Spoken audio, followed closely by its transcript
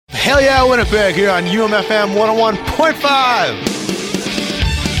Hell Yeah Winnipeg here on UMFM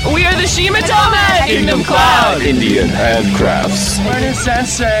 101.5. We are the Shimatama, Kingdom Cloud, Indian Handcrafts. We're New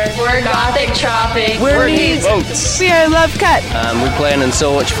Sensei. We're Gothic Tropic. We're Needs. Boats. We are Love Cut. We're playing in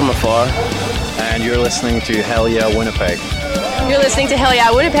So Much From Afar. And you're listening to Hell Yeah Winnipeg. You're listening to Hell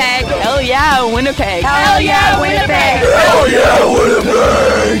Yeah Winnipeg. Hell yeah, Winnipeg. Hell yeah Winnipeg. Hell yeah,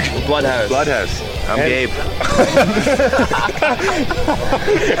 Winnipeg! Bloodhouse. Bloodhouse. I'm Gabe.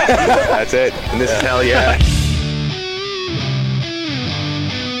 That's it. And this is Hell Yeah.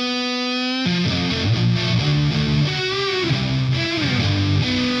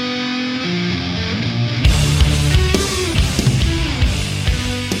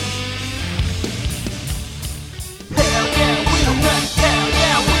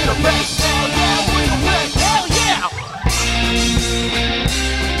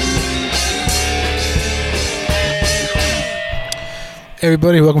 Hey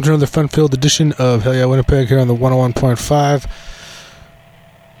everybody, welcome to another fun-filled edition of Hell Yeah Winnipeg here on the 101.5,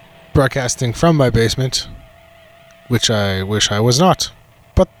 broadcasting from my basement, which I wish I was not,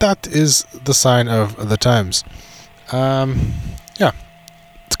 but that is the sign of the times. Yeah,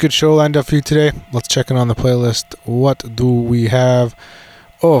 it's a good show lined up for you today. Let's check in on the playlist. What do we have?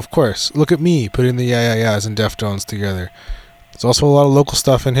 Oh, of course, look at me putting the Yeah Yeah Yeahs and Deftones together. There's also a lot of local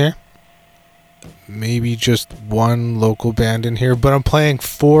stuff in here. Maybe just one local band in here, but I'm playing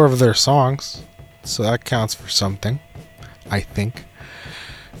 4 of their songs, so that counts for something, I think.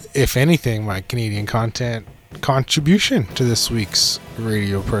 If anything, my Canadian content contribution to this week's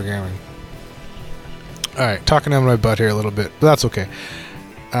radio programming. Alright, talking on my butt here a little bit, but that's okay.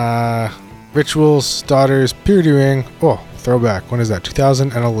 Rituals, Daughters, Purity Ring. Oh, throwback. When is that?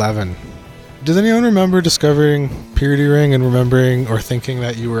 2011. Does anyone remember discovering Purity Ring and remembering or thinking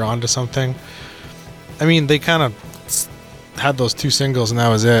that you were onto something? I mean, they kind of had those 2 singles and that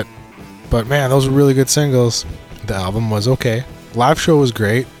was it. But man, those were really good singles. The album was okay. Live show was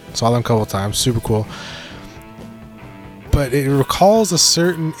great. Saw them a couple times. Super cool. But it recalls a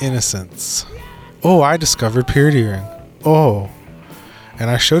certain innocence. Oh, I discovered Purity Ring. Oh.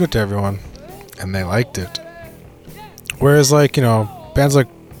 And I showed it to everyone. And they liked it. Whereas, like, you know, bands like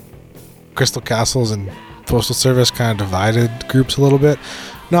Crystal Castles and Postal Service kind of divided groups a little bit.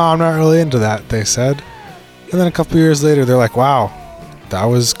 No, I'm not really into that, they said. And then a couple years later, they're like, wow, that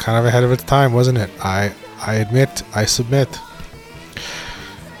was kind of ahead of its time, wasn't it? I admit, I submit.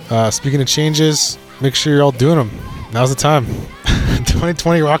 Speaking of changes, make sure you're all doing them. Now's the time.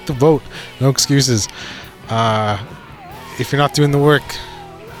 2020, rock the boat. No excuses. If you're not doing the work,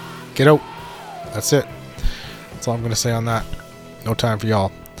 get out. That's it. That's all I'm going to say on that. No time for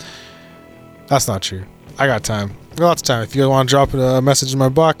y'all. That's not true. I got time. Lots of time. If you guys want to drop a message in my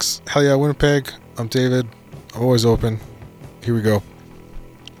box, Hell Yeah Winnipeg. I'm David. I'm always open. Here we go.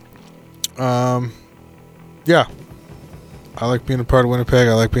 Yeah. I like being a part of Winnipeg.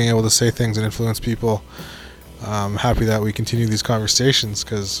 I like being able to say things and influence people. I'm happy that we continue these conversations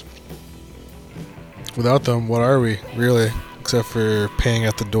because without them, what are we, really? Except for paying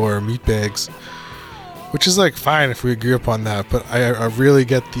at the door meat bags. Which is like fine if we agree upon that, but I really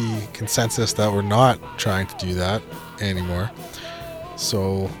get the consensus that we're not trying to do that anymore.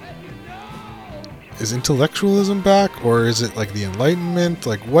 So, is intellectualism back, or is it like the Enlightenment?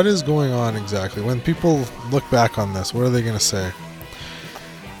 Like, what is going on exactly? When people look back on this, what are they going to say?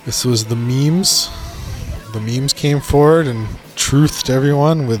 This was the memes. The memes came forward and truthed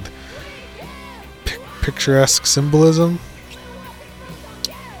everyone with picturesque symbolism.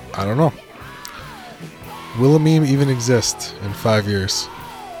 I don't know. Will a meme even exist in 5 years?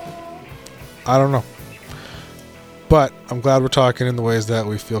 I don't know. But I'm glad we're talking in the ways that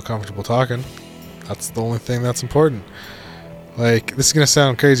we feel comfortable talking. That's the only thing that's important. Like, this is going to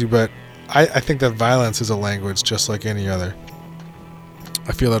sound crazy, but I think that violence is a language just like any other.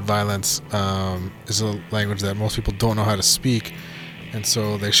 I feel that violence is a language that most people don't know how to speak, and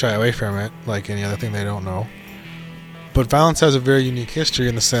so they shy away from it like any other thing they don't know. But violence has a very unique history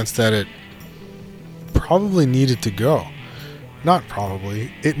in the sense that it probably needed to go. Not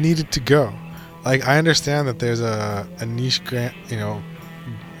probably. It needed to go. Like, I understand that there's a niche grant, you know,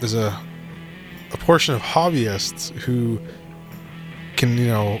 there's a portion of hobbyists who can, you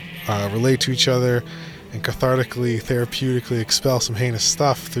know, relate to each other and cathartically, therapeutically expel some heinous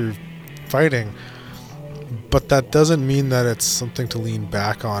stuff through fighting. But that doesn't mean that it's something to lean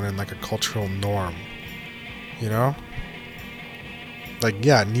back on in like a cultural norm. You know? Like,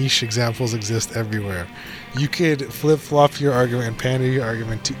 yeah, niche examples exist everywhere. You could flip-flop your argument and pander your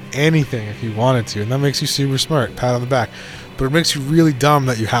argument to anything if you wanted to, and that makes you super smart, pat on the back. But it makes you really dumb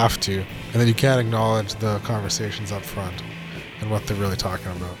that you have to, and that you can't acknowledge the conversations up front. and what they're really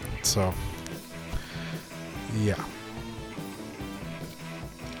talking about. So, yeah.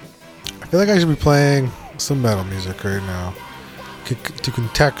 I feel like I should be playing some metal music right now to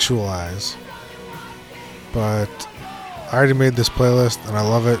contextualize. But I already made this playlist and I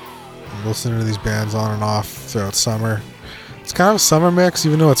love it. I'm listening to these bands on and off throughout summer. It's kind of a summer mix,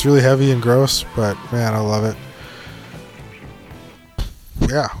 even though it's really heavy and gross, but man, I love it.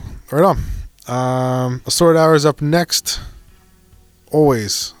 Yeah, right on. Assorted Hours up next.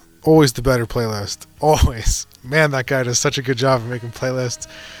 Always the better playlist. Always. Man, that guy does such a good job of making playlists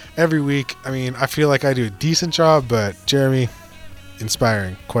every week. I mean, I feel like I do a decent job, but Jeremy,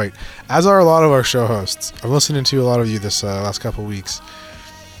 inspiring, quite. As are a lot of our show hosts. I'm listening to a lot of you this last couple weeks.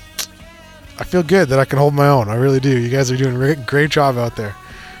 I feel good that I can hold my own. I really do. You guys are doing a great job out there.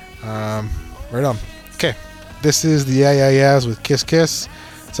 Right on. Okay. This is the Yeah Yeah Yeahs with Kiss Kiss.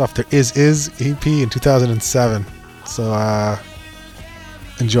 It's off their Is EP in 2007. So,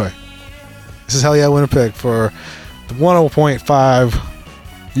 enjoy. This is Hell Yeah Winnipeg for the 100.5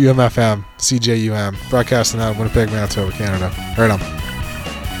 UMFM CJUM, broadcasting out of Winnipeg, Manitoba, Canada. Right on.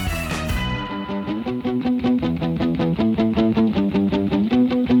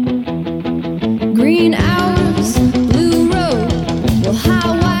 Green hours, blue road. Well,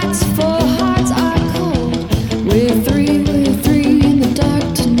 high whites for hearts are cold. We're three in the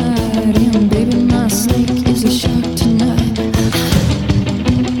dark tonight. And baby, my snake is a shark tonight.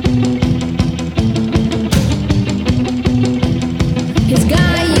 He's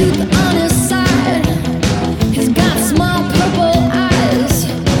got youth on his side. He's got small purple eyes.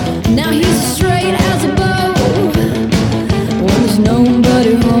 Now he's straight as a bow. When there's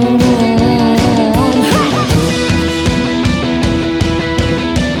nobody home.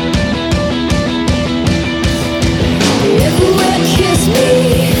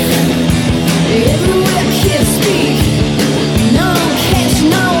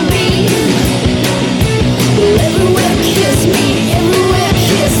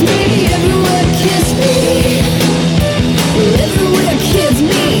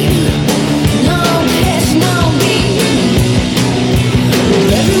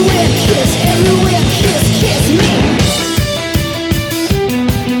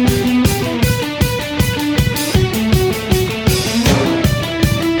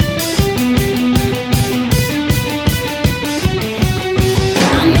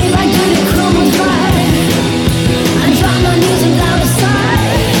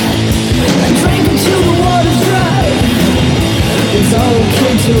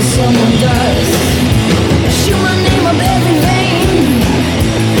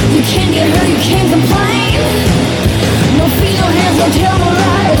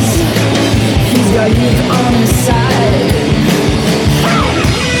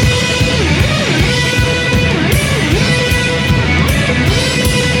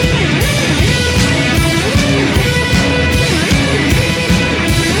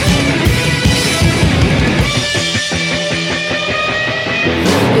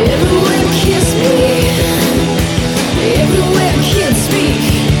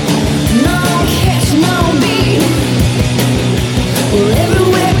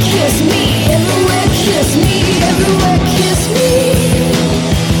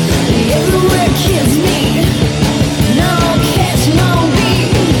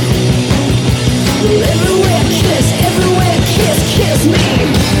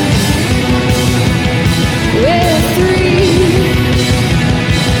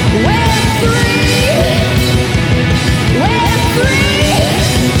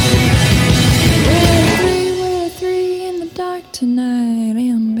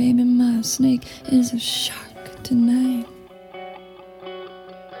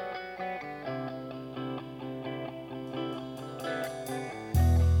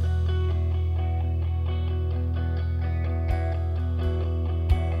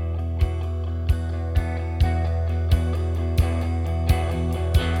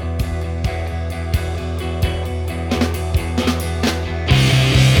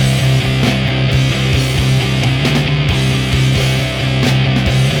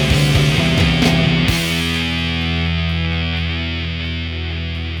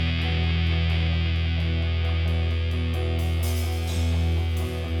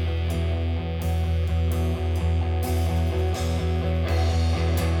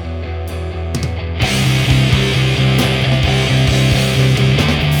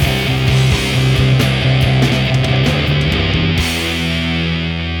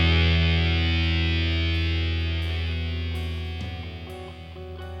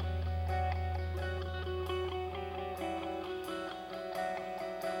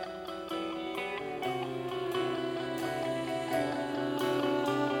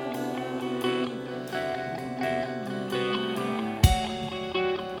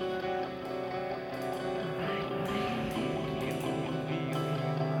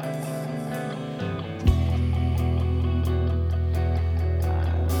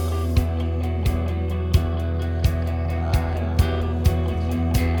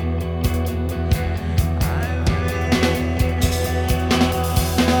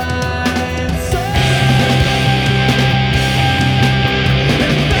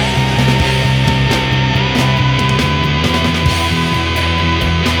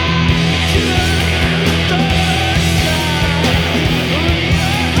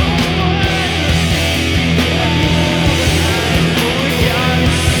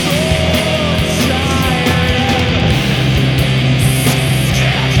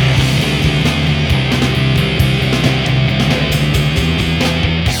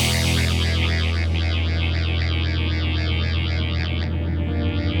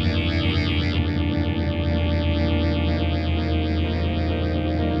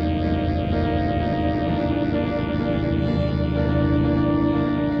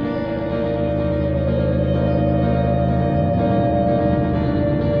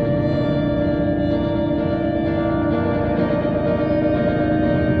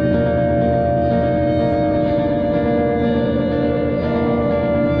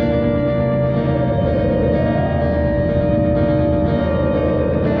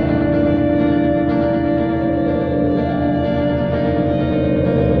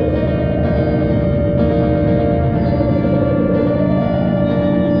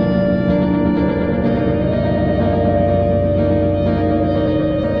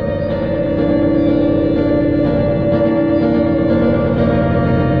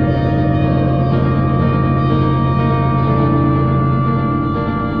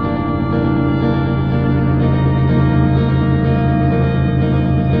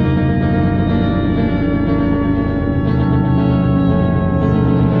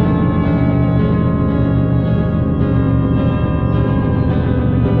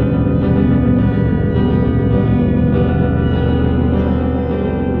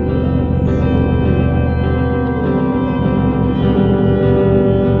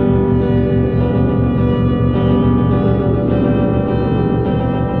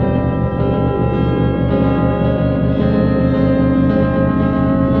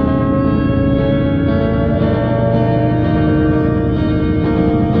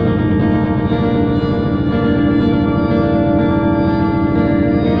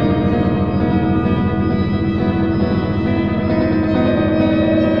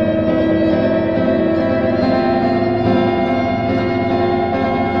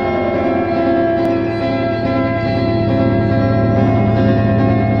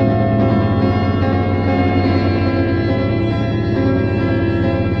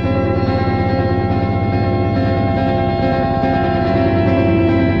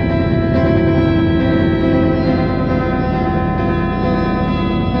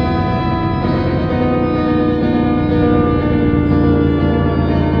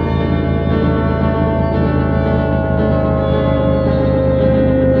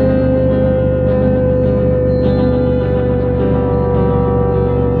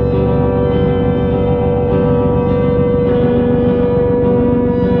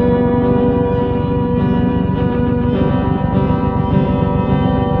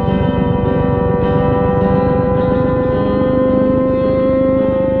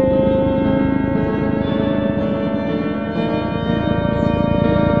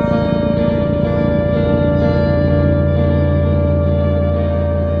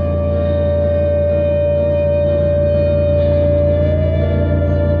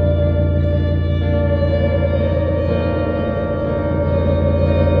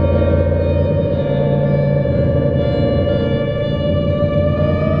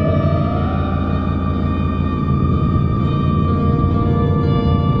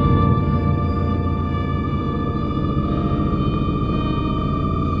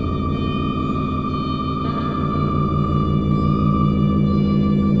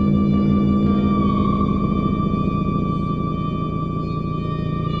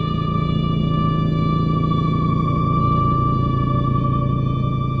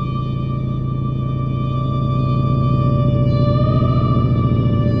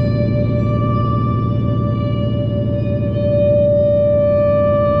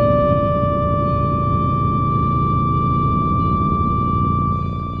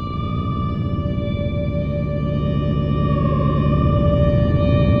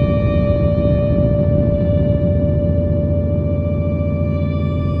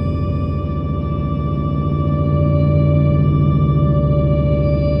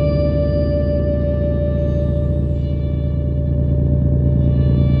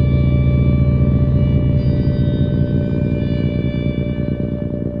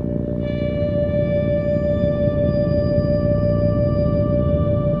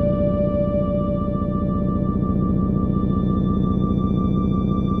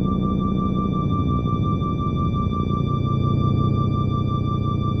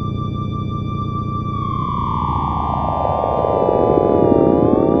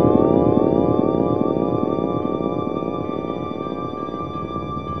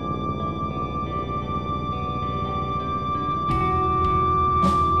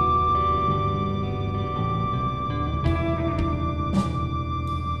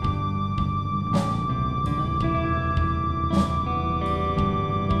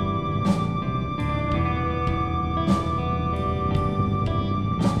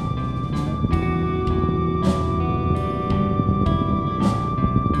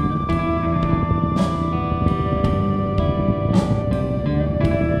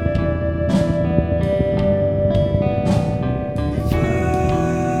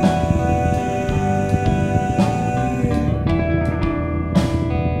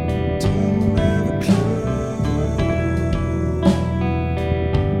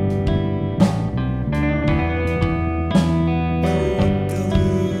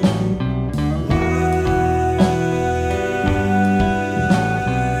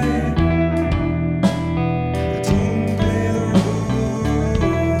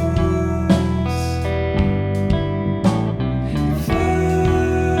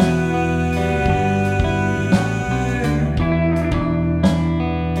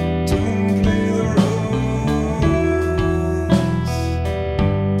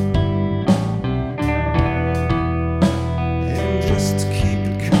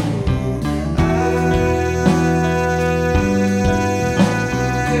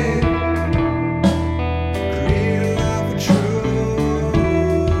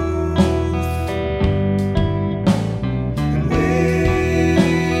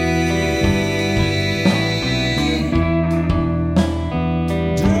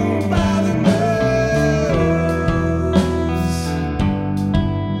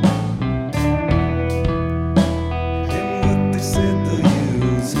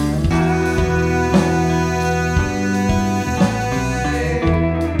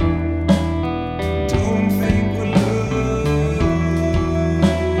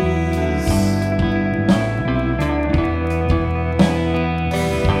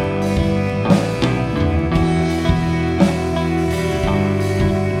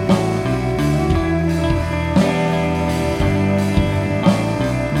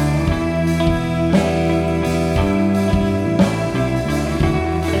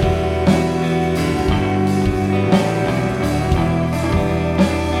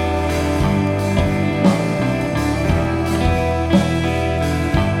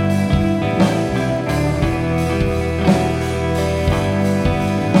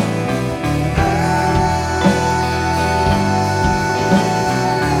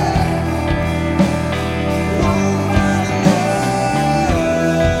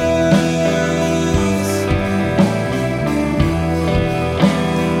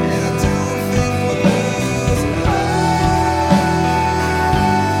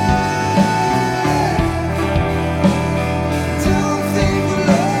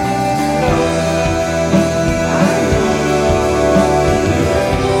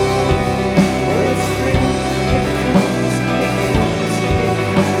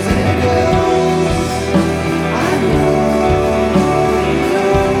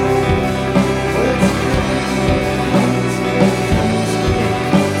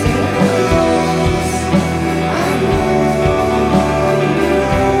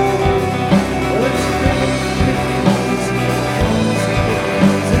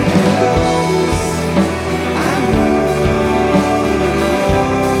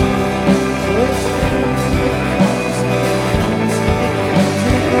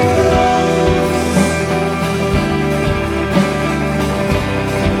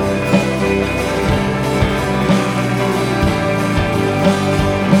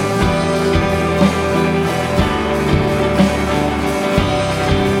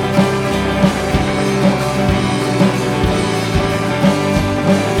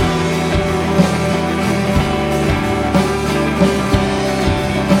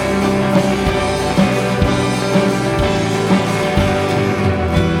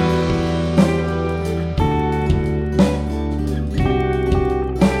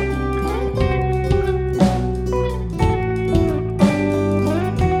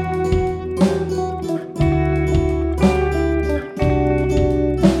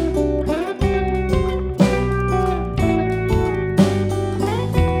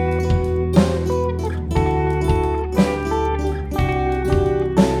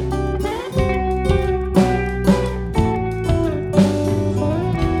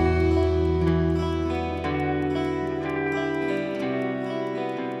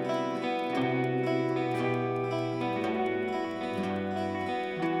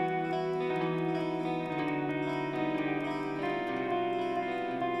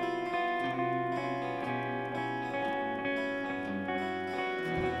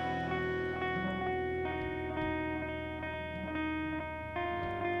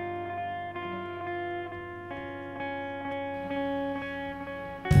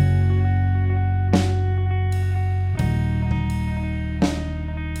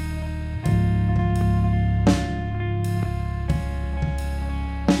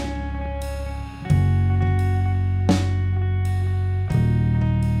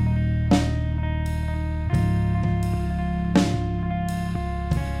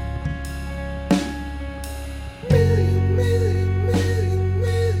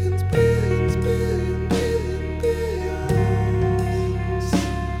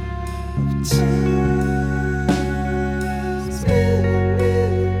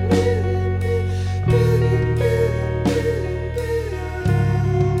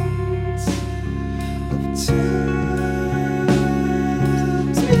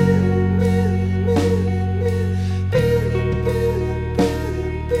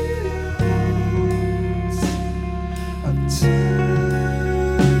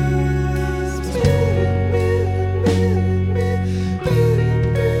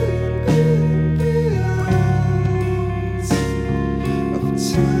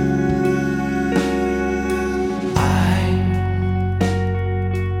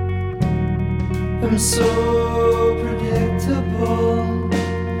 I'm so predictable.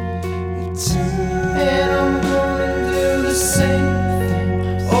 And I'm gonna do the same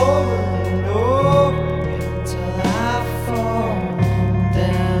thing over and over again till I fall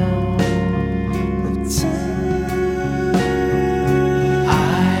down. I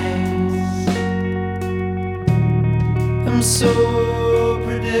am so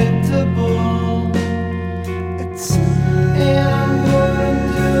predictable. And I'm gonna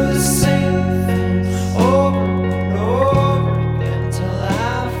do the same thing over and over again till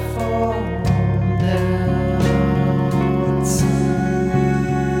I fall down.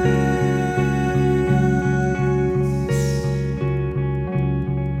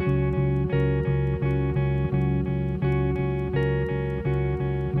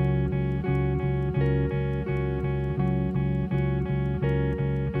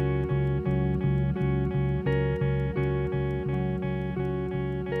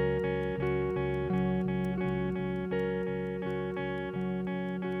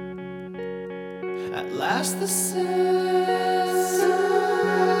 At last the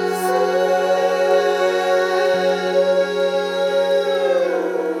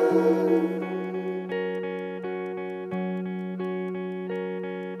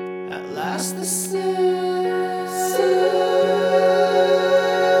At last the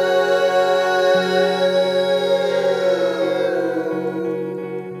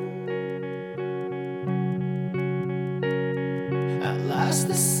At last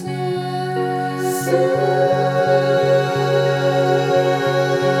the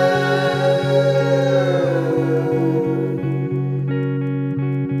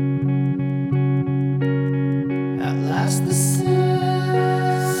At last the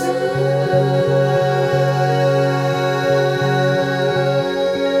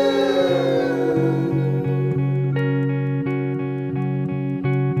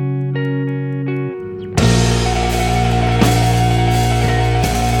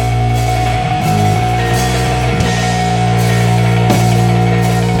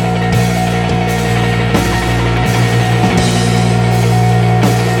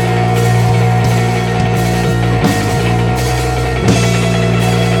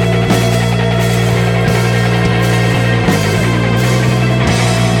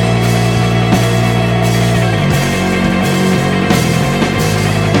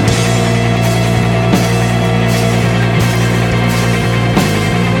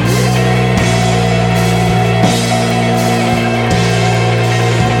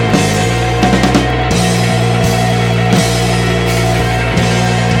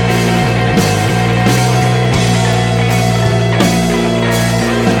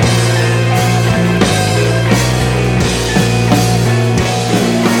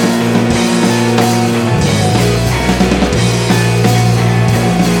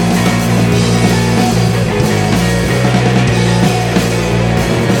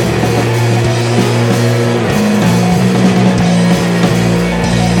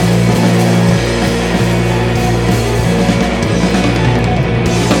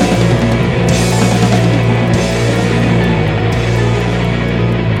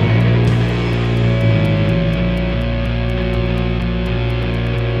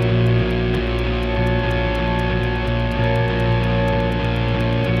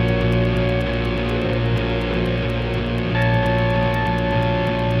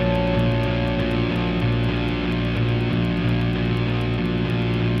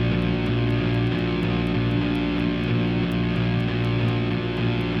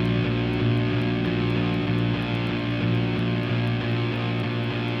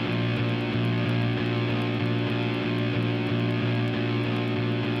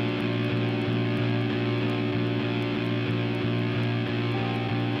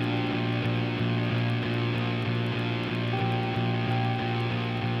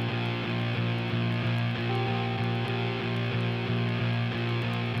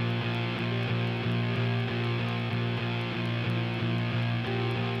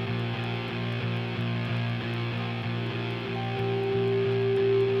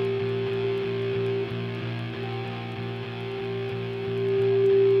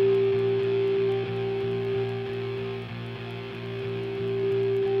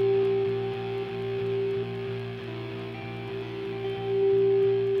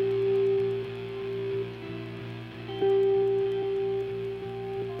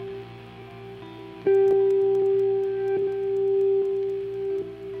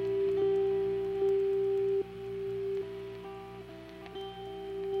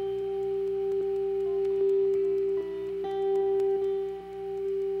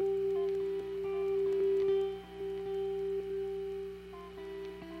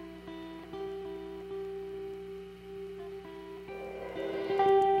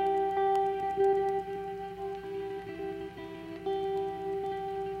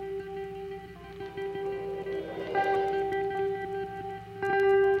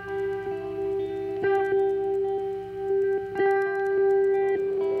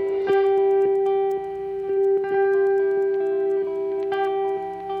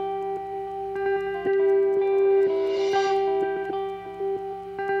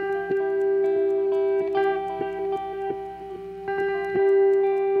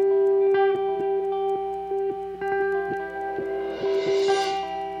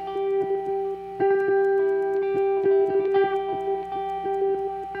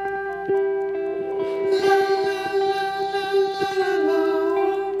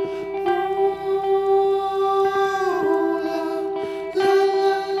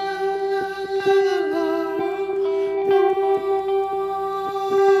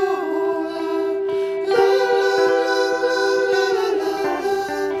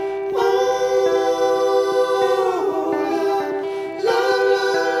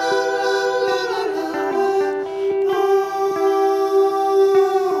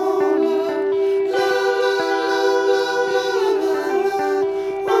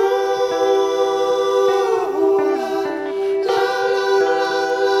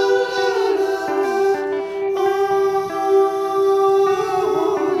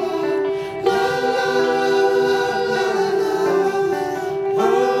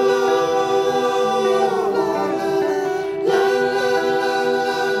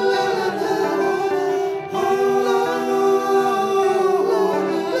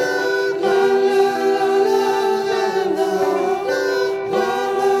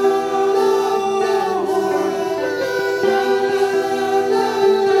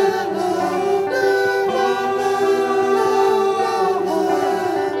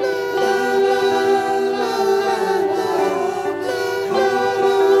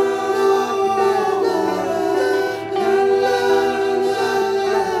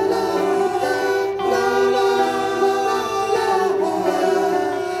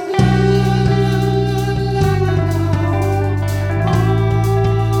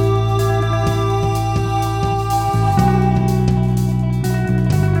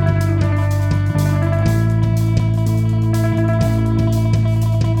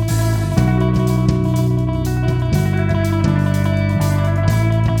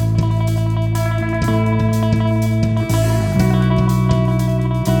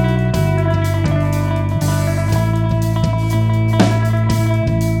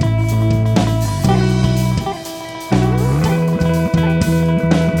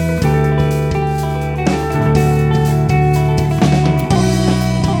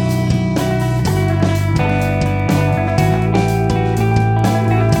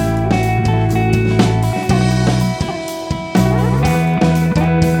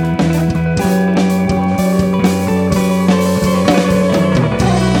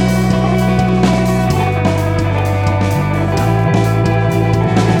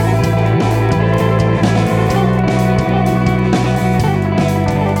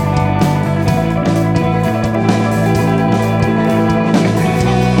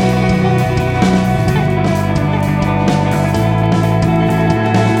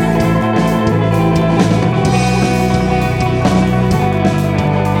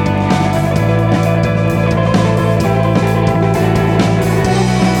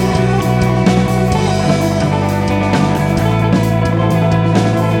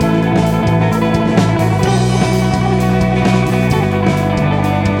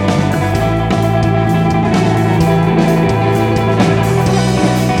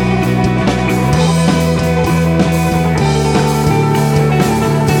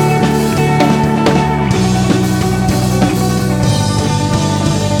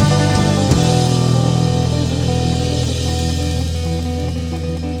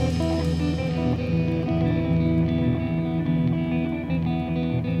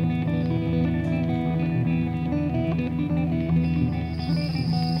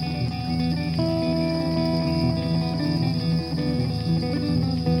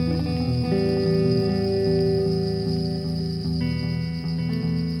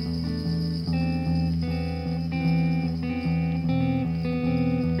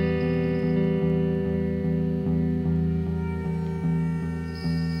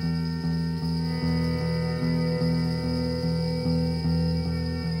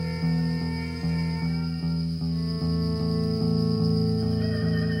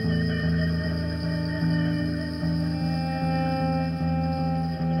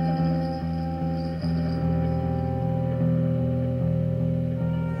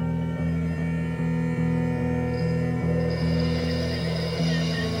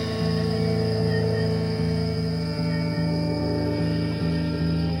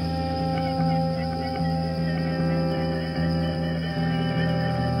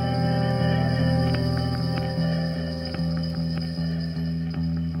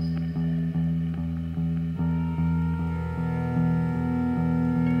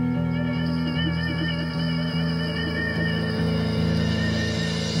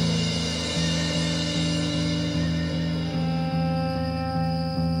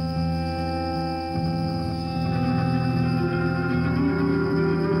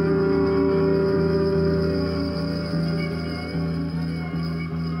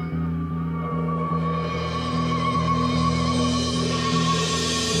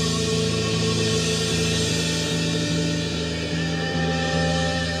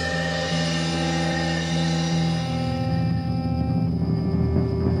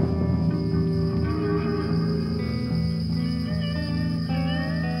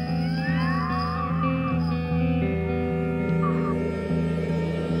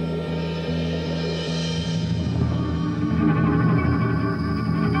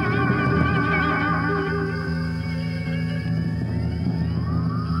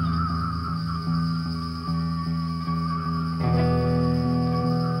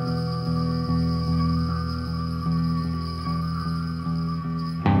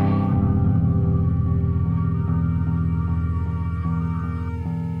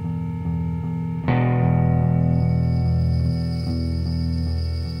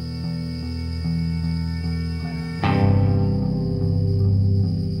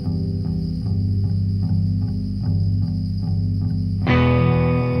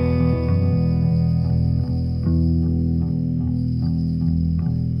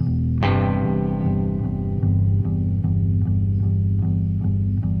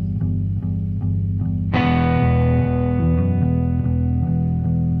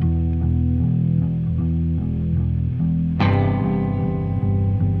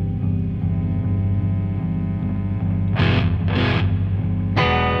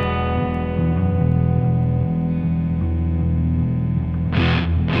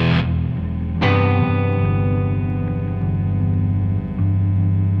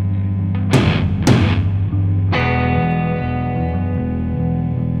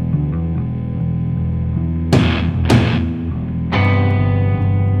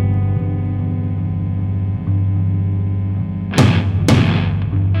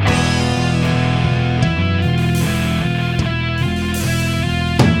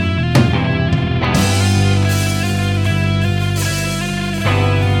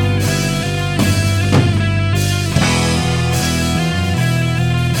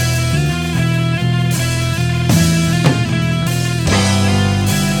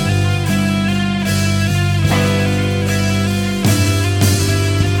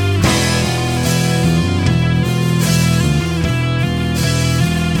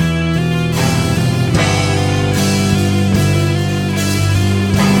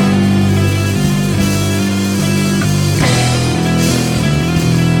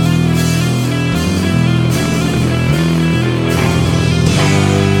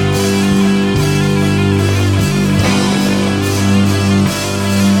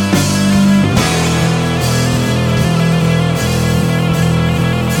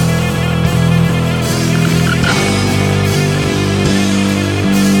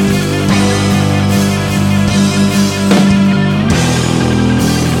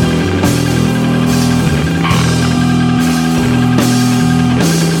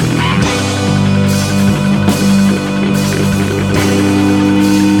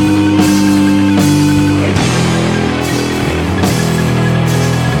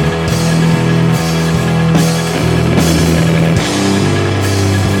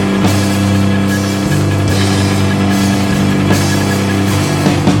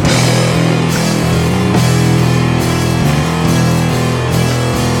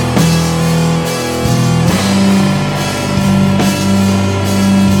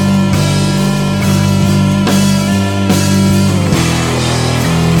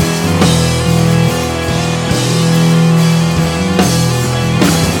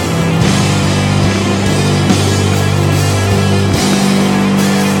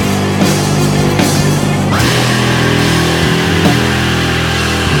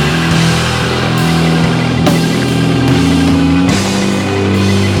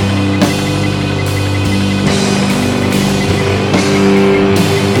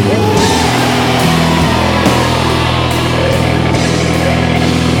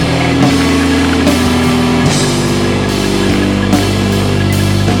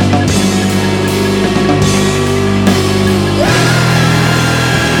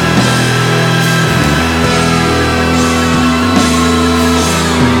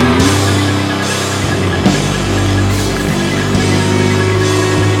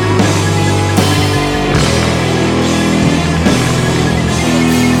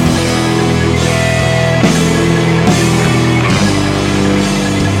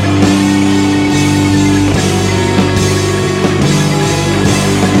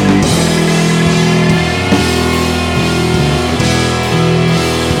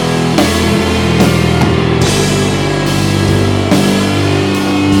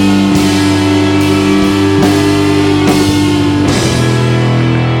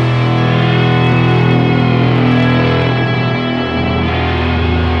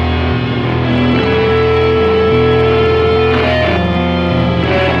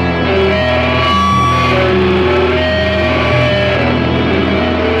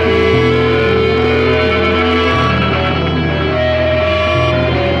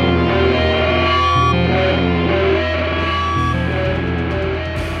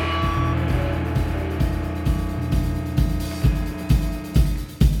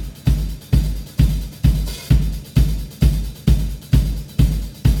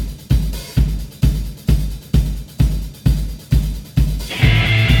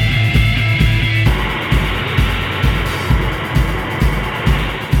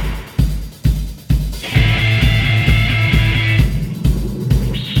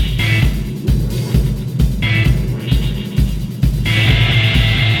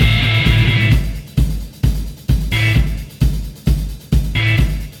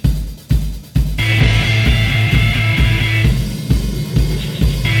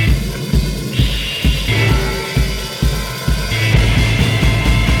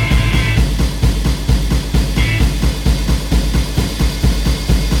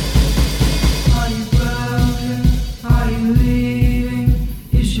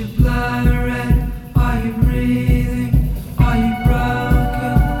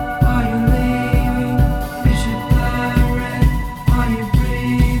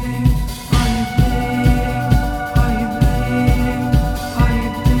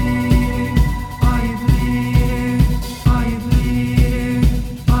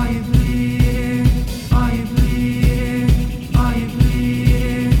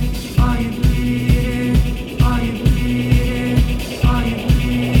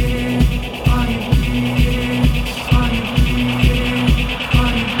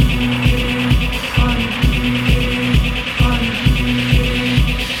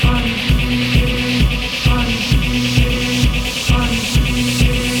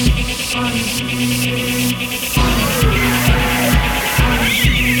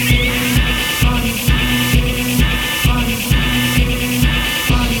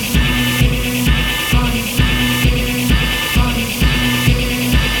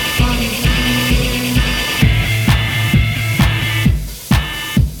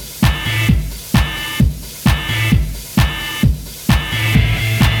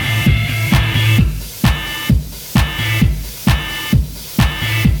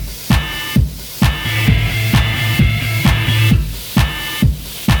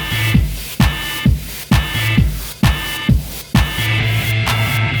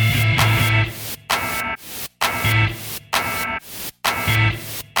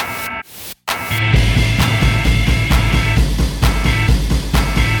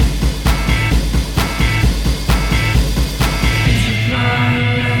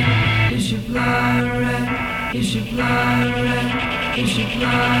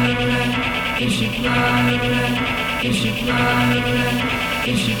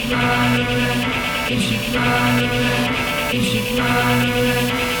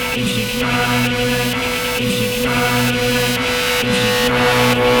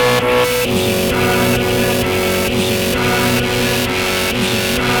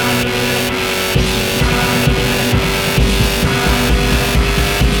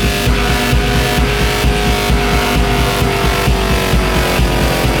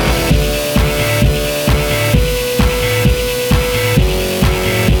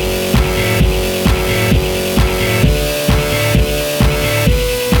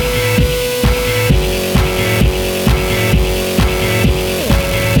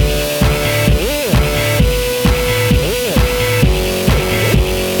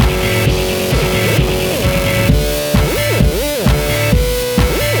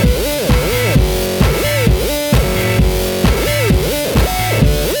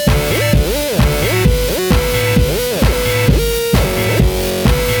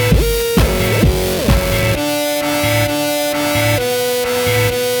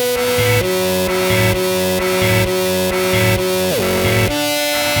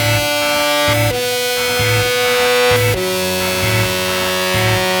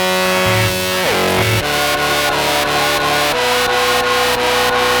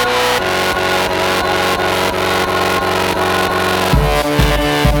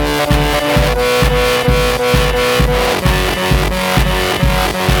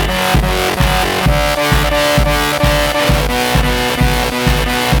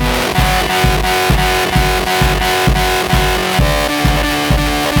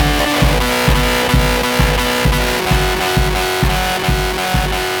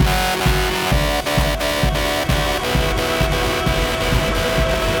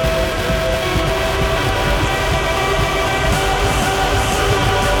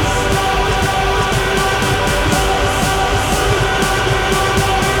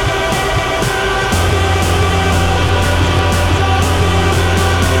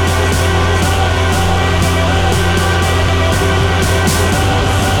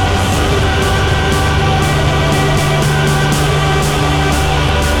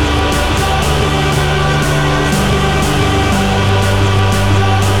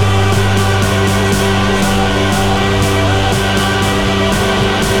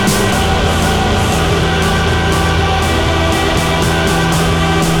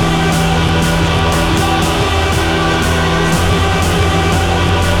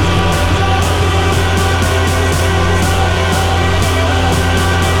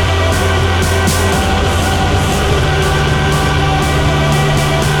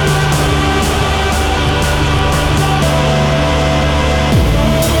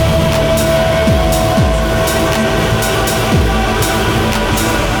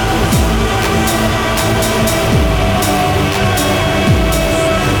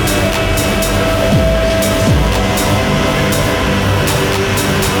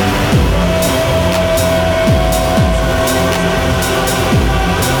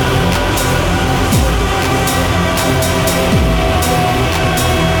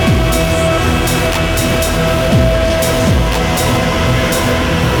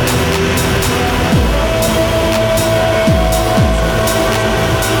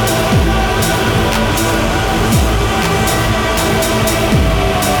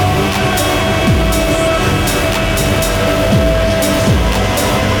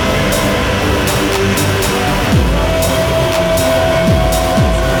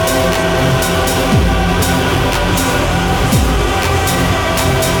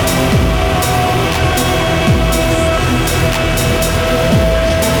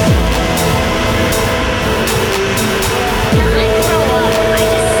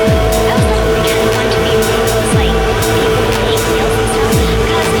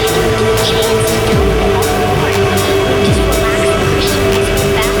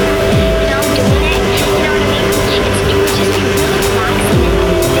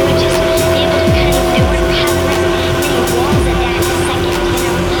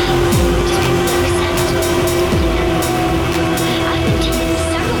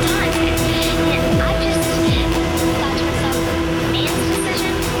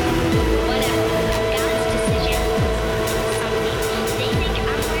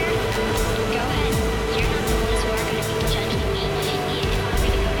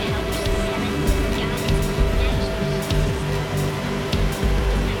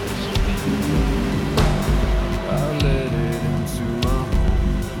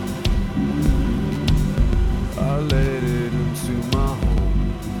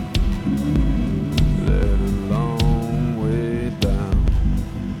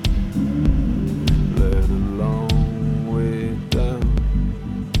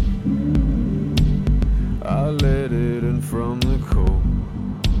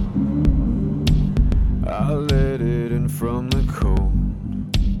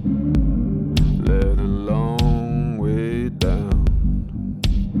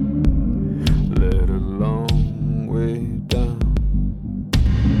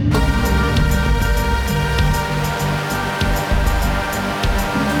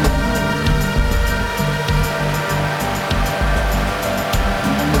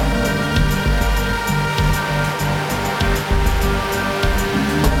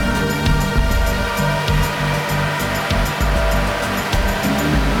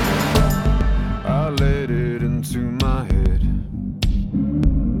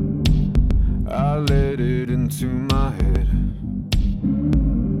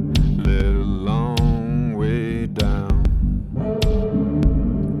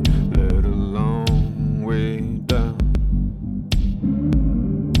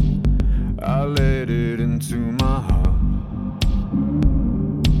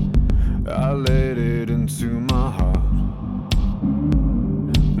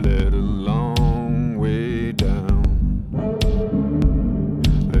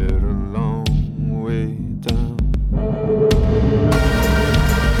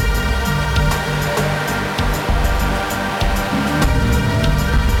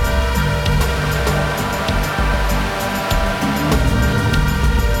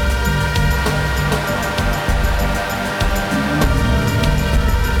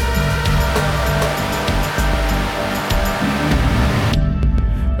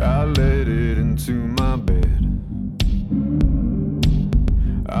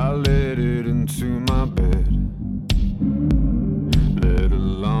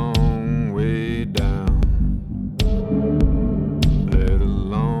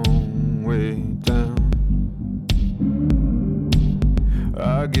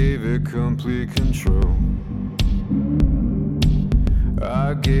complete control.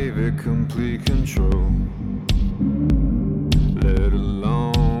 I gave it complete control. Led a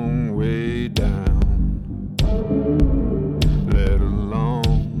long way down. Led a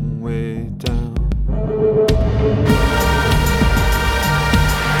long way down.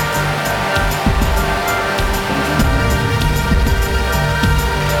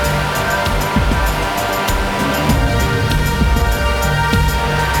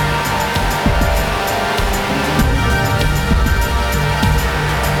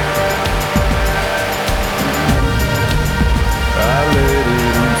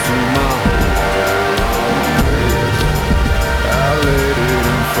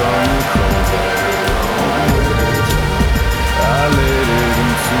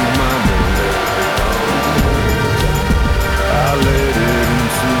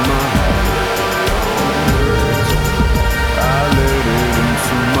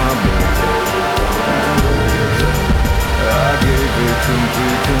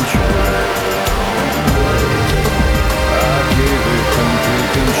 Complete control. I gave it complete control. I gave it complete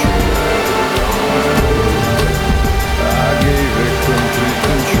control. I gave it complete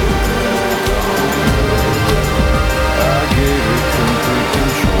control. I gave it complete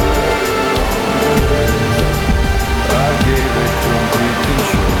control. I gave it complete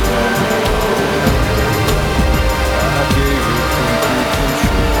control.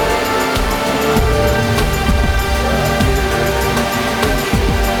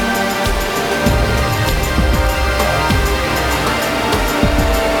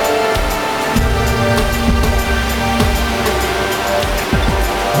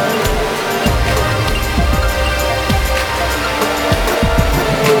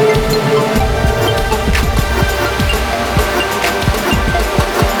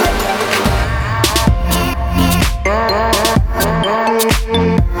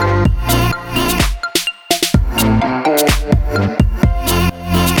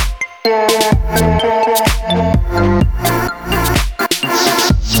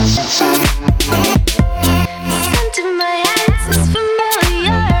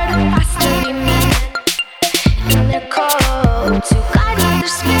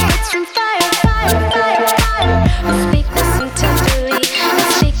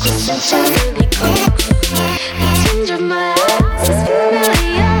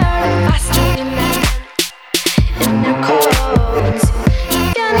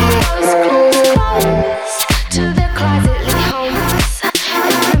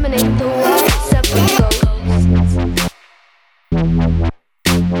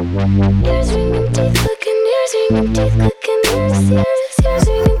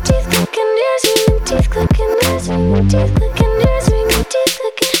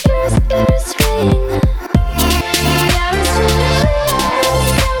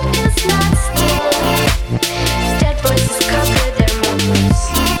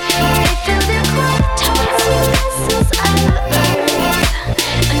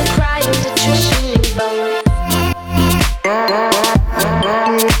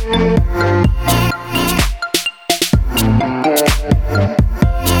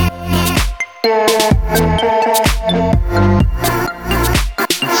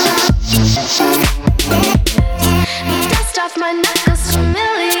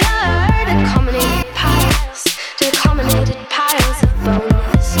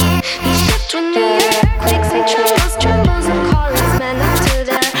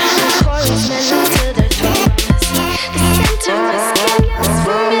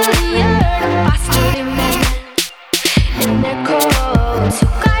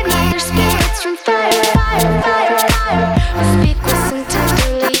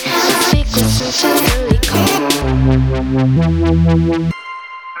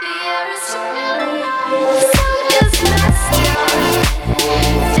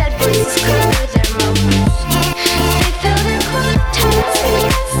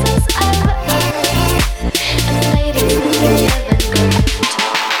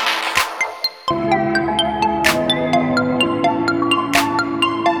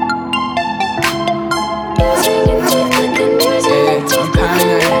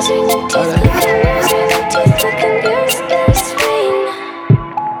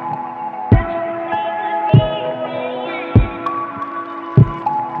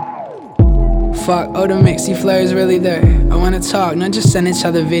 Fuck, oh the mixy flow is really there. I wanna talk, not just send each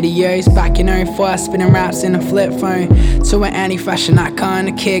other videos. Back in 04, spinning raps in a flip phone. To an anti-fashion icon,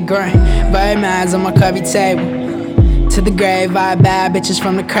 a kid grown. Bird mags on my coffee table. To the grave, I bad bitches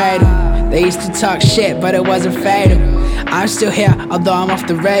from the cradle. They used to talk shit, but it wasn't fatal. I'm still here, although I'm off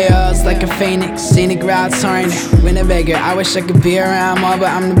the rails like a phoenix. Scenic route touring Winnebago. I wish I could be around more, but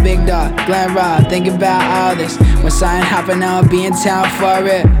I'm the big dog. Glen Rock, think about all this. When something happened, I'll be in town for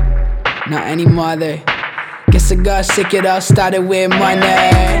it. Not anymore though. Guess I got sick, it all started with money.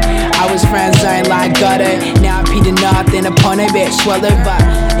 I was friend zoned like gutter. Now I pee to nothing upon a bitch swallowed. But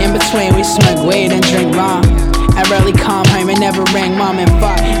in between we smoke weed and drink rum. I rarely come home and never ring mom and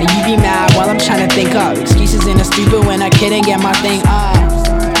fuck. And you be mad while I'm trying to think up excuses in a stupid when I couldn't get my thing up.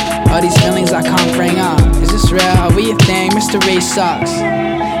 All these feelings I can't bring up. Is this real? Are we a thing? Mystery sucks.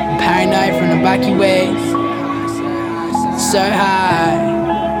 I'm paranoid from the backy ways. So high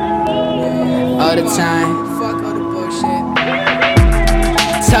all the time. Fuck all the bullshit.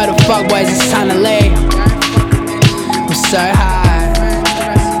 Tell the fuckboys it's time to lay. I'm so high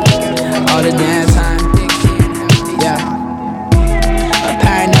all the damn time. Yeah, I'm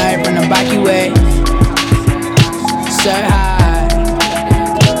paranoid from the backy way. So high.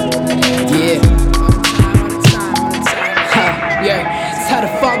 Yeah. Yeah. Tell the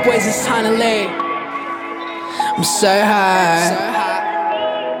fuckboys it's time to lay. I'm so high.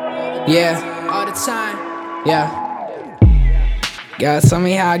 Yeah. All the time. Yeah. God told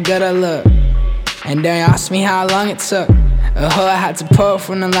me how good I look, and then asked me how long it took. A hoe I had to pull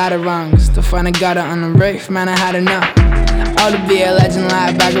from the ladder rungs to find a gutter on the roof, man I had enough. All to be a legend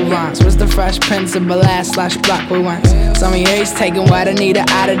like vagabonds. Was the Fresh Prince of Bel-Air / Blackwood once. Some of you's taking what I need to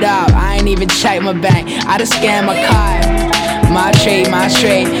add it up. I ain't even check my bank, I just scanned my card. My trade,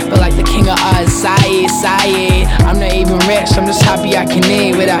 but like the king of Oz, Saeed. I'm not even rich, I'm just happy I can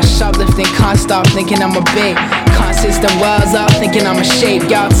eat. Without shoplifting, can't stop thinking I'm a big. Consistent wells up, thinking I'm a shape.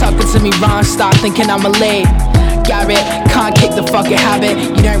 Y'all talking to me wrong, stop thinking I'm a late. Garrett, can't kick the fucking habit.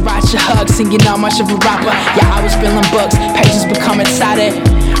 You don't write your hugs, singing not much of a rapper. Yeah, I was filling books, pages becoming tatted.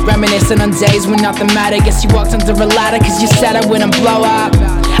 Reminiscing on days when nothing mattered. Guess you walked under a ladder cause you said I wouldn't blow up.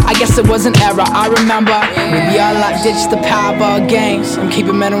 I guess it was an error, I remember. Maybe I like ditched the Powerball games. I'm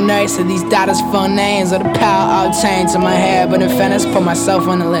keeping mental notes of these data's full names. Or the power I'll obtained to my head. But in fairness, put myself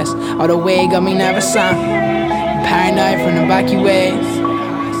on the list. All the way got me nervous, son. I'm paranoid from the backy ways.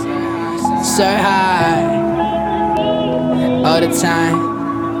 So high all the time.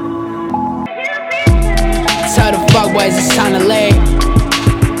 Tell the fuckboys it's time to lay.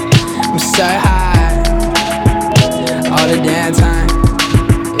 I'm so high all the damn time.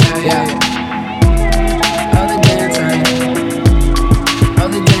 Yeah. All the damn time. All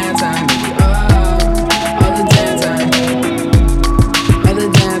the damn time. Oh, all the damn time. All the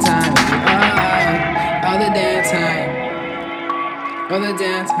damn time. Oh, all the damn time. All the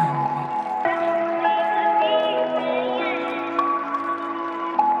damn time.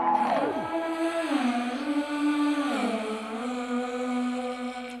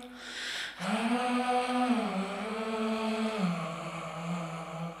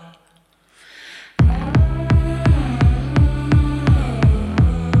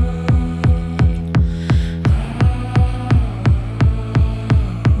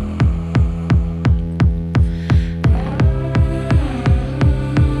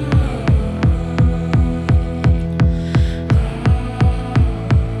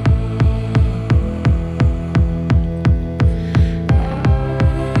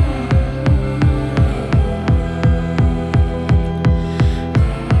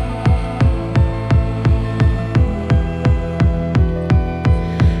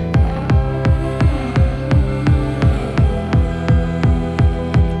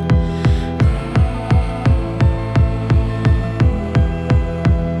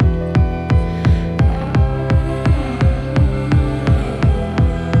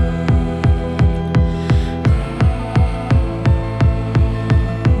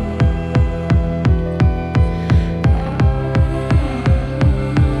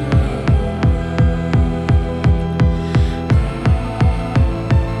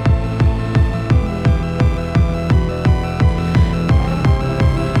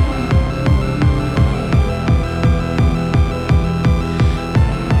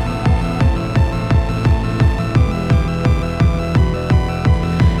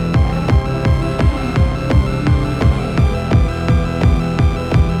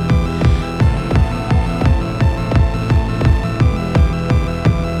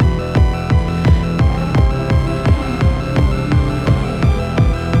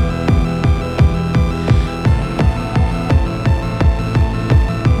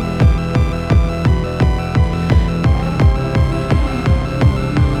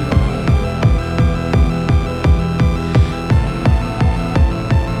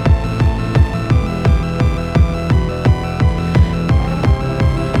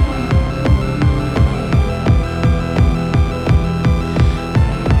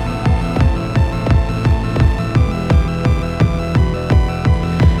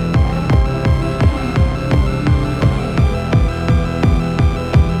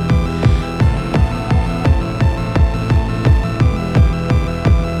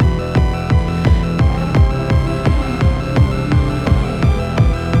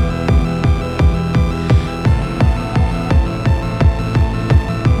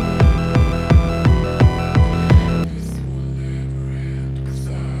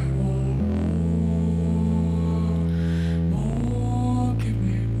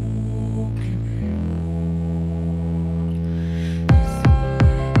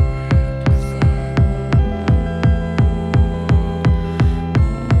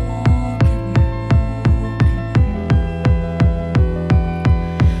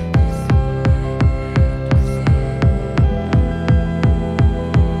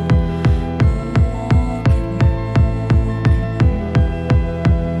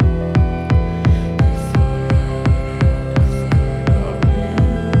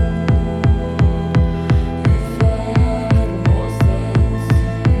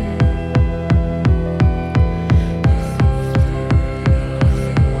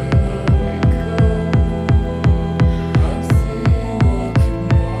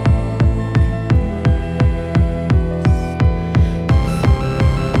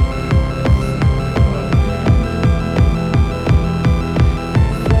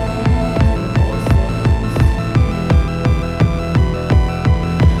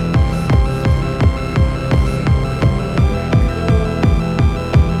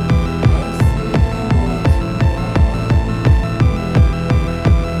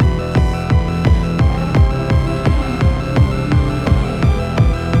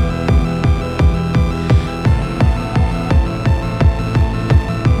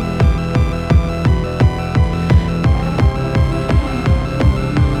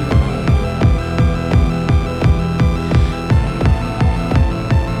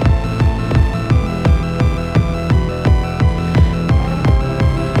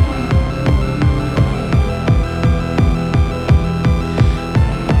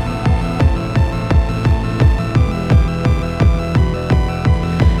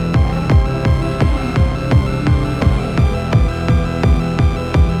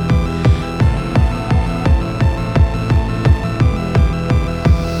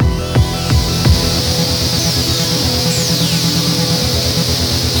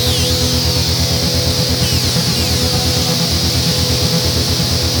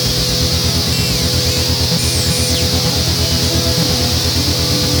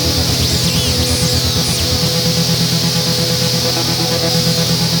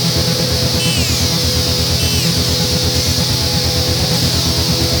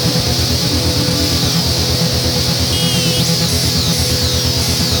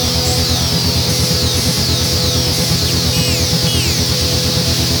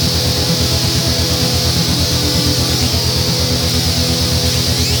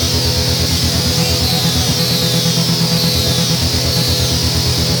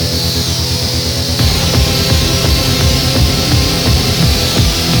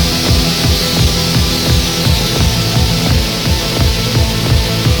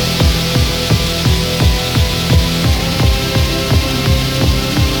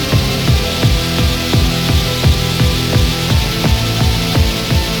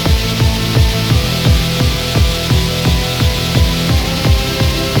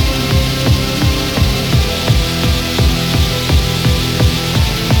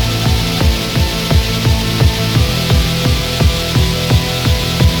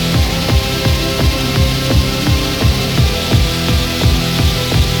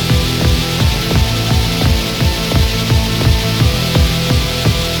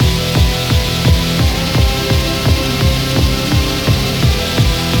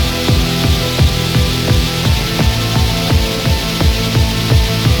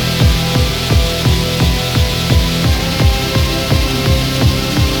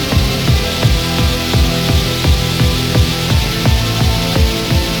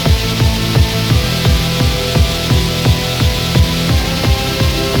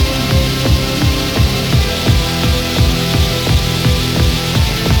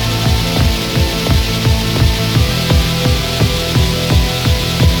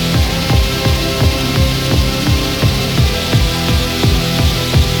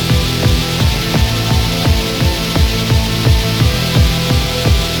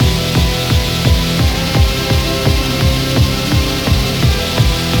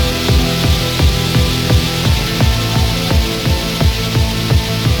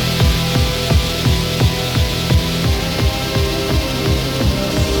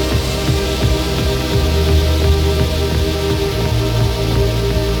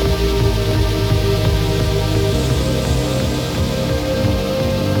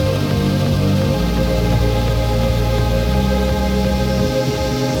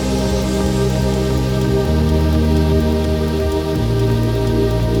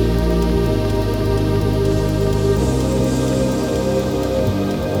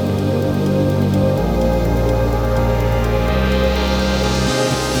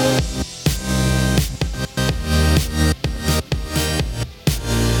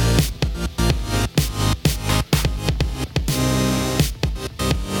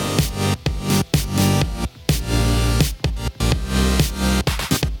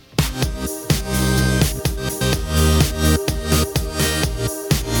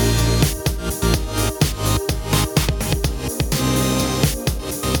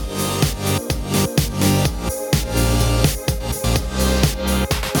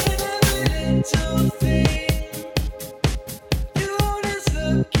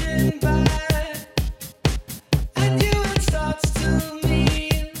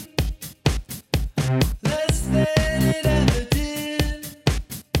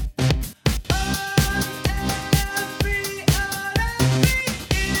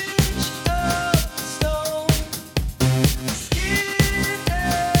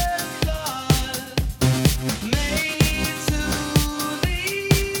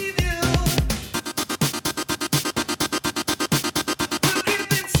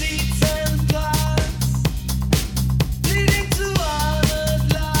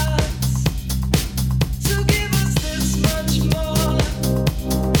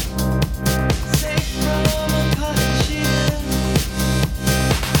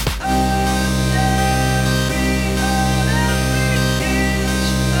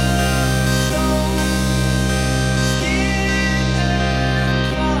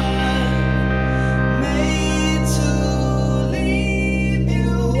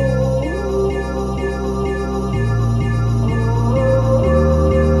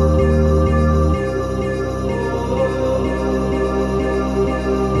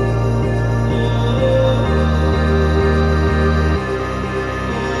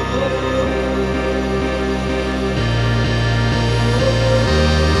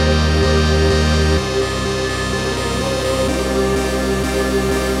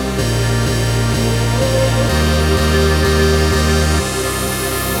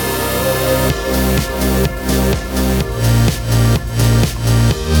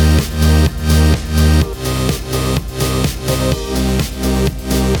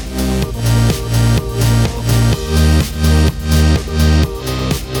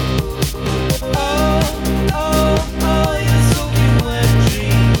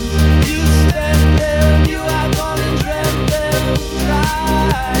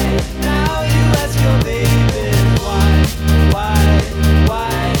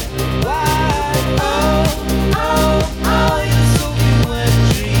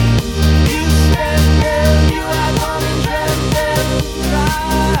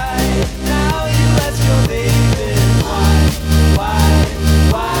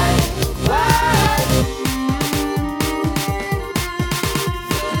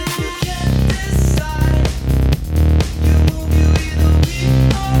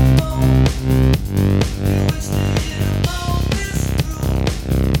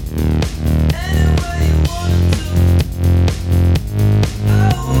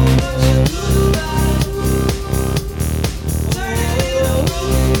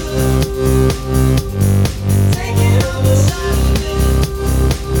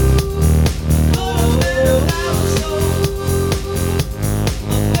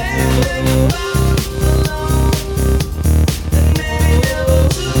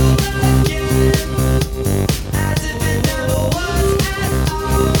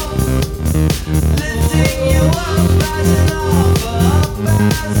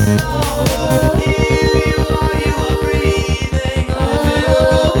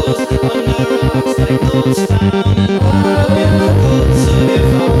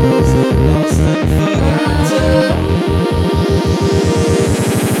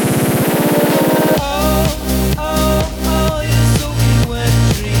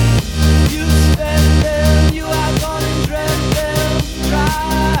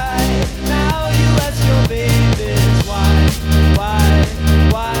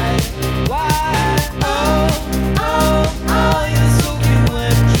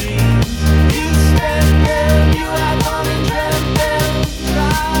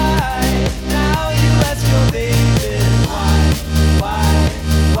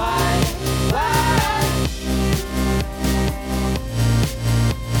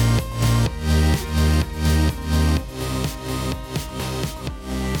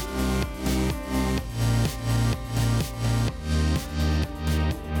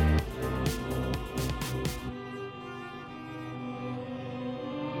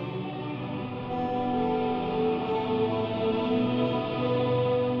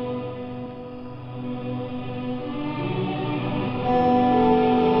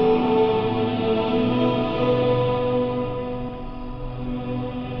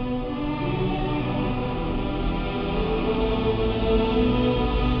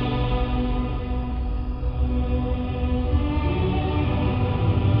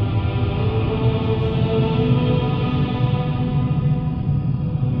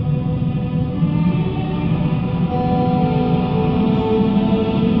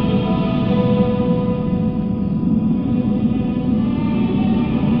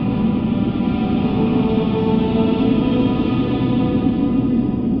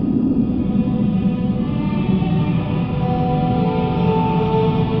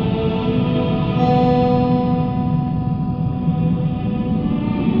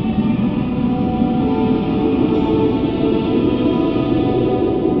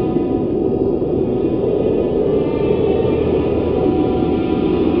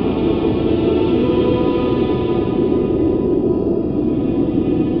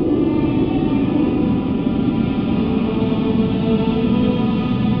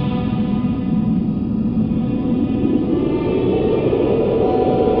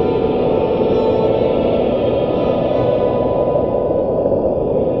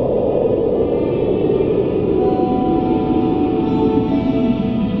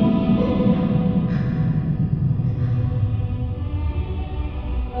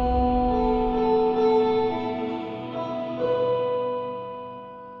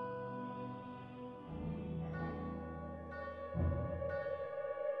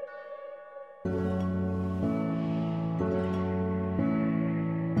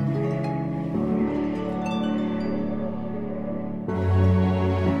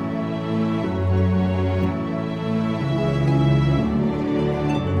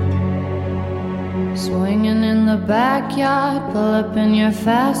 Swinging in the backyard, pull up in your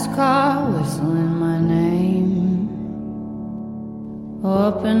fast car, whistling my name.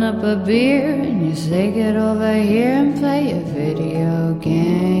 Open up a beer and you say get over here and play a video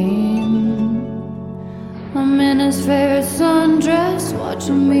game. I'm in his favorite sundress,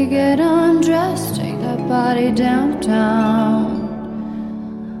 watching me get undressed, take that body downtown.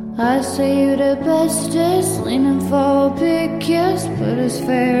 I say you the bestest, leaning for a big kiss, put his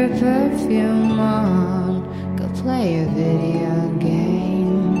favorite perfume on, go play a video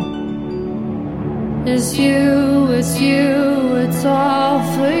game. It's you, it's all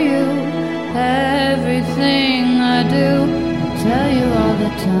for you. Everything I do, I tell you all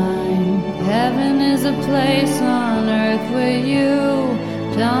the time. Heaven is a place on earth with you.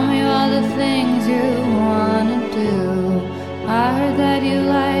 Tell me all the things you wanna do. I heard that you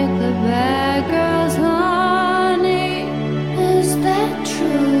like the bad girls, honey. Is that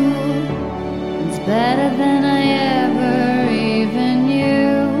true? It's better than I ever even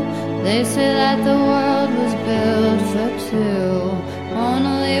knew. They say that the world was built for two,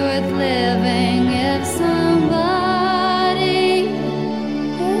 only worth living if somebody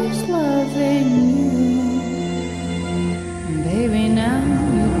is loving you. Baby, now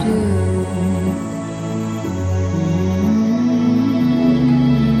you do.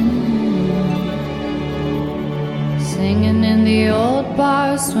 Singing in the old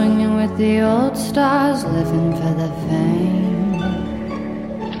bars, swinging with the old stars, living for the fame.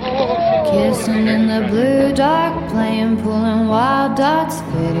 Kissing in the blue dark, playing pool and wild dots,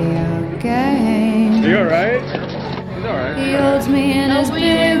 video games. You alright? He's alright. He holds me in his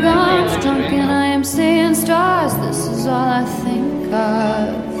big arms, drunk and I am seeing stars. This is all I think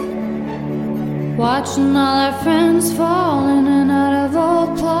of. Watching all our friends fall in and out of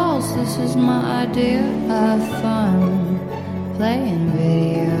old clothes. This is my idea of fun, playing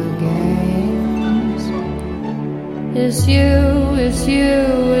video games. It's you, it's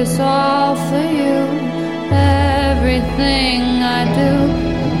you, it's all for you. Everything I do,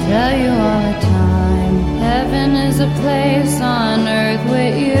 I tell you all the time. Heaven is a place on earth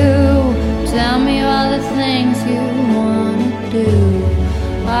with you. Tell me all the things you wanna do.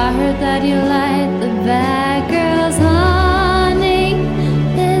 I heard that you like the bad girls, honey.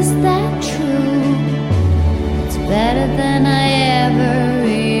 Is that true? It's better than I ever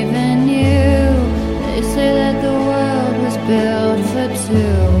even knew. They say that the world was built for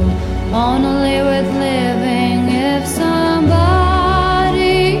two, only worth living if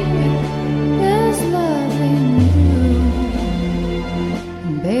somebody is loving you.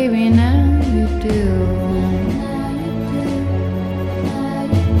 And baby, now you do.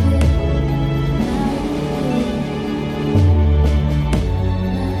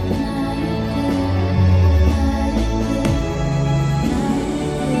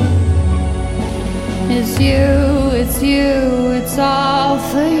 It's you, it's you, it's all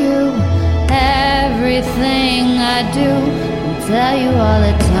for you. Everything I do, I tell you all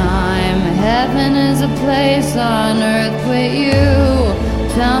the time. Heaven is a place on earth with you.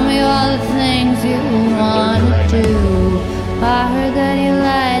 Tell me all the things you wanna do. I heard that you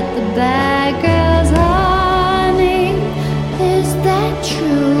like the bad girls, honey. Is that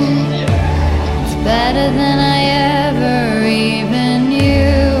true? It's better than I ever even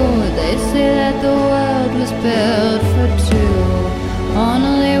knew. They say that the world was built for two,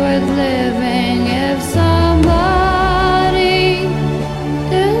 only worth living if somebody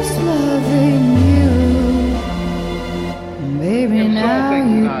is loving you. And baby, now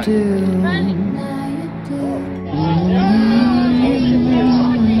you do.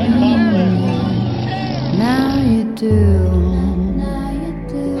 Now you do.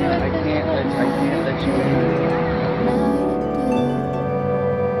 I can't let you in.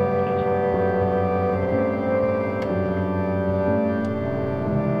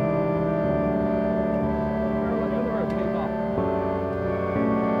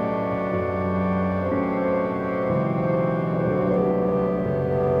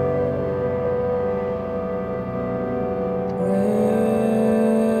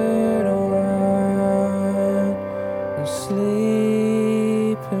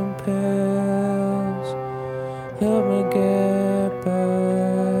 Sleeping pills help me get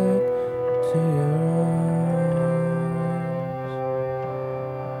back to your arms.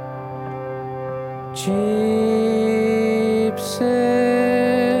 Cheap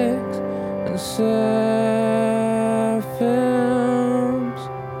sex and sad films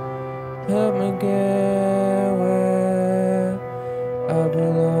help me get where I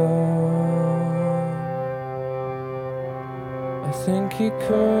belong. I think you're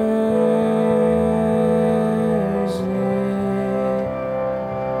crazy.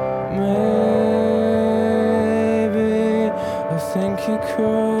 Maybe I think you're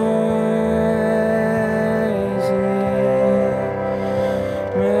crazy.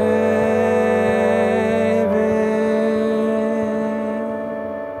 Maybe.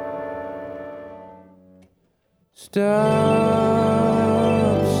 Stop.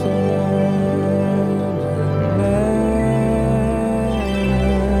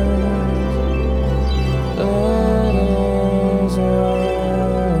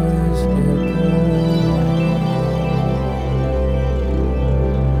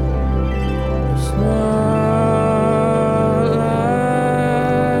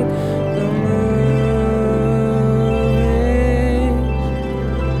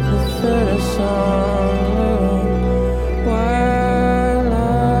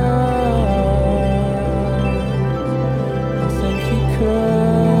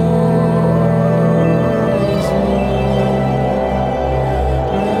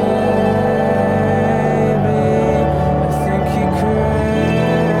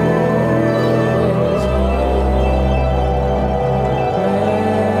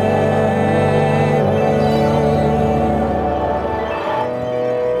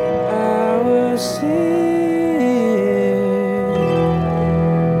 See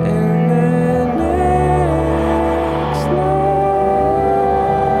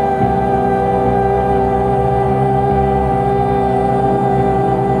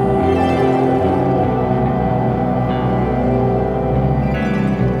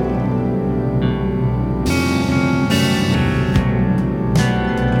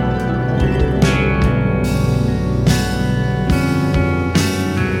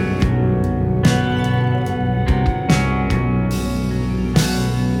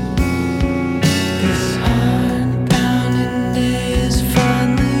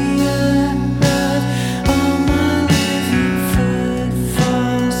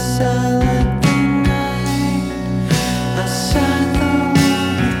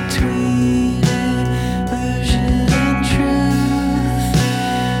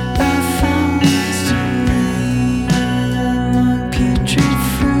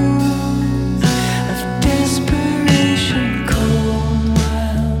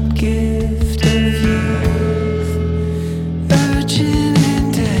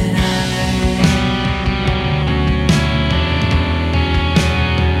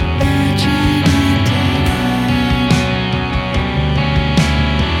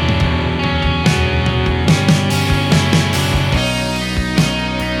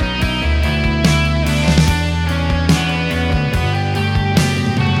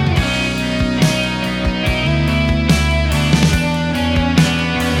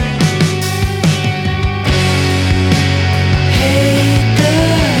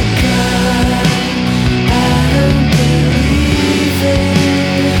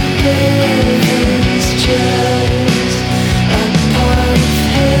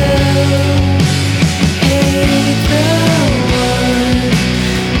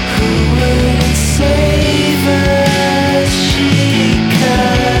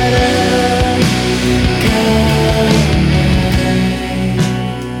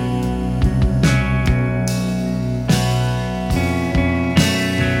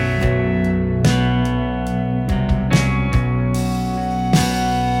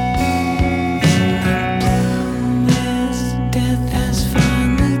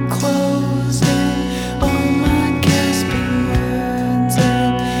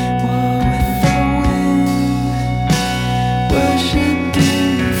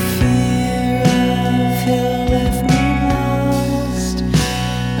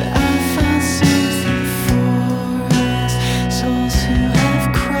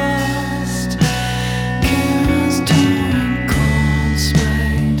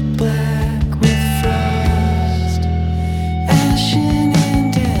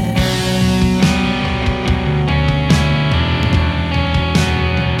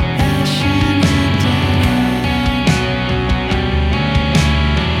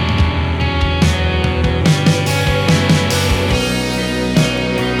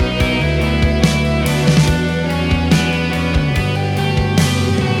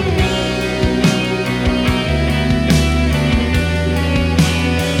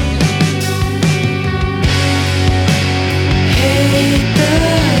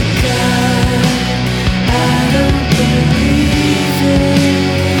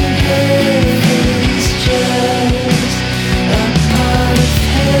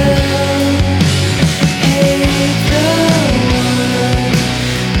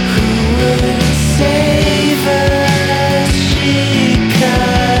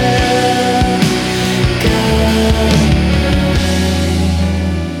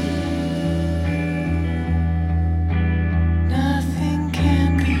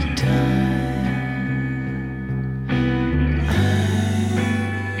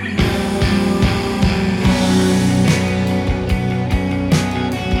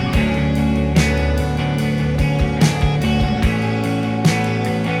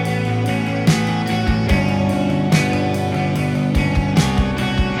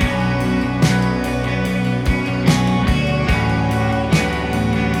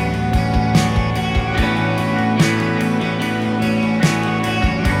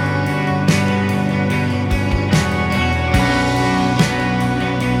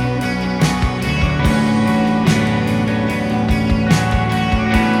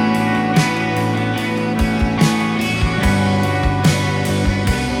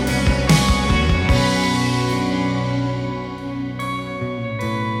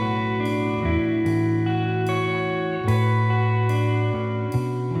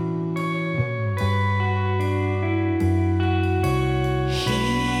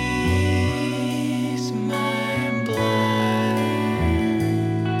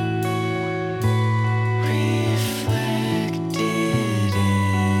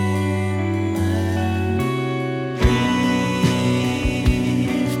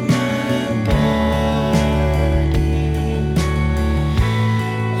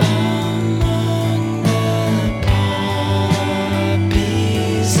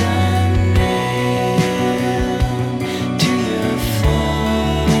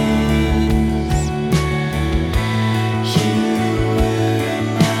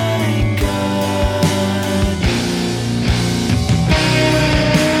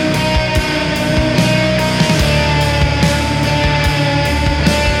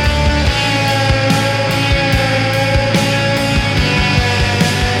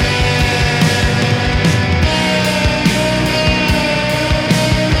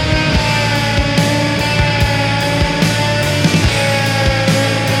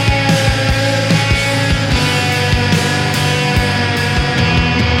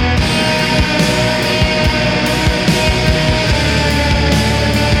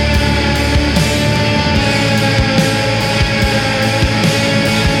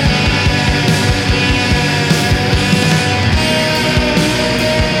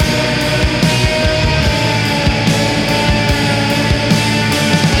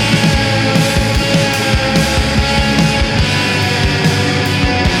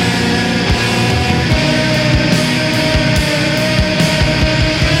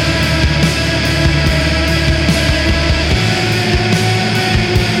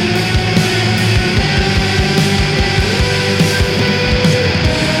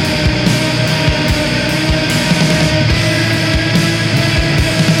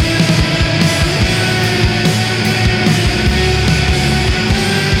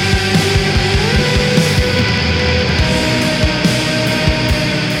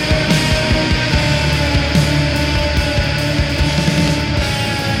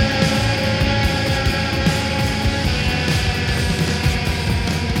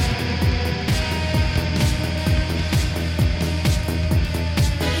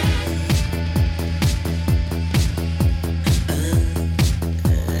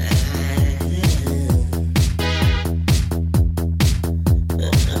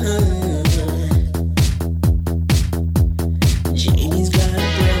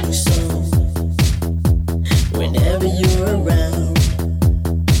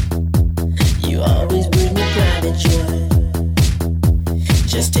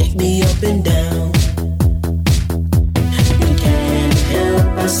just take me up and down. We can't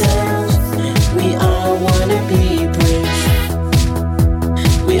help ourselves. We all wanna be Prince.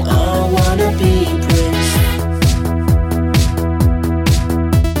 We all wanna be Prince.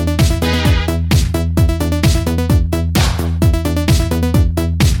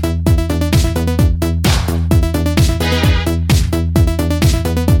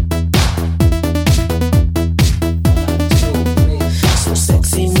 So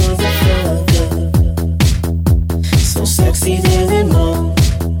sexy, motherfucker. So sexy, there and more.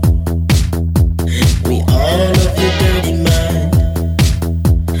 We all love your dirty mind.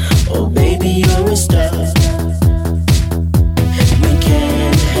 Oh baby, you're a star. We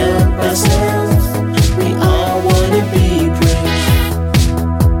can't help ourselves. We all wanna be Prince.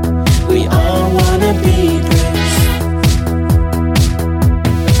 We all wanna be Prince.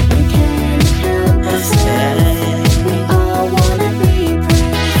 We can't help ourselves. We all wanna be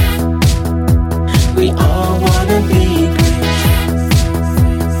Prince. We all wanna be Prince.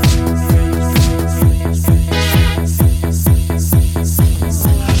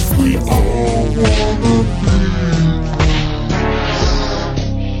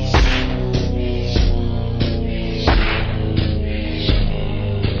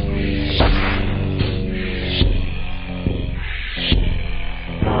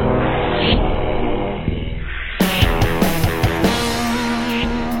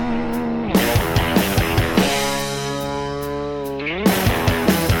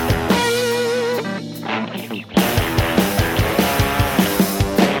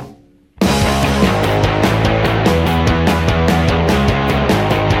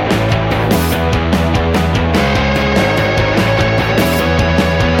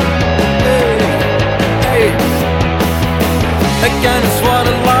 Ik ken eens wat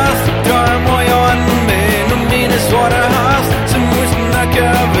het laatste jaar mooi aan me. Noem me eens wat er haast. Ze moesten dat je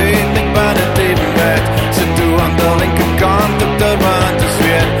weet, ik ben het even kwijt. Ze toe aan de linkerkant op de wand is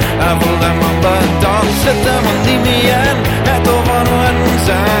weer. Hij voelt hem aan bedankt, zit hem al niet meer in. Het al van wat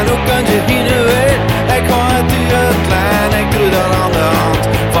zijn, hoe kan je hier nu weten? Ik ga het hier klein, ik doe dat aan de hand.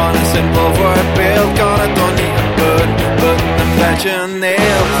 Van een simpel voorbeeld kan het toch niet gebeuren. Buiten een beetje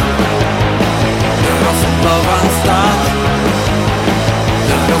neer. De Rassenblauw aan staat.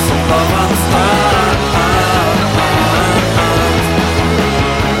 De Rassenblauw aan staat.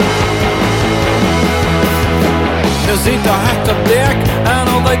 Je ziet de harde blik en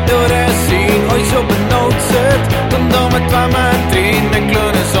al dat door het zien. Als je op een nood zit, dan met 2 met 3. De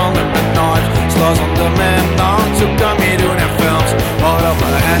kleuren zonder met nooit. Sla zonder mijn naam, zo kan je doen in films. Maar op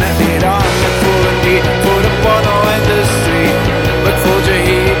een en het niet aan, ik voel het niet voor de porno-industrie. Wat voelt je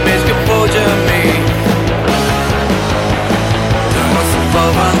hier, misschien voelt je mee. De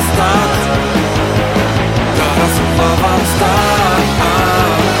Rassenblauw aan staat. De Rassenblauw aan staat.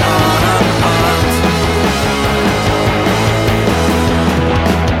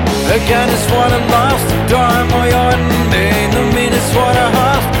 Ik ken eens wat het laatste jaar mooi aan me. Noem me eens wat er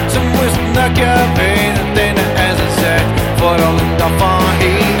haast. Ze moesten dat je weet.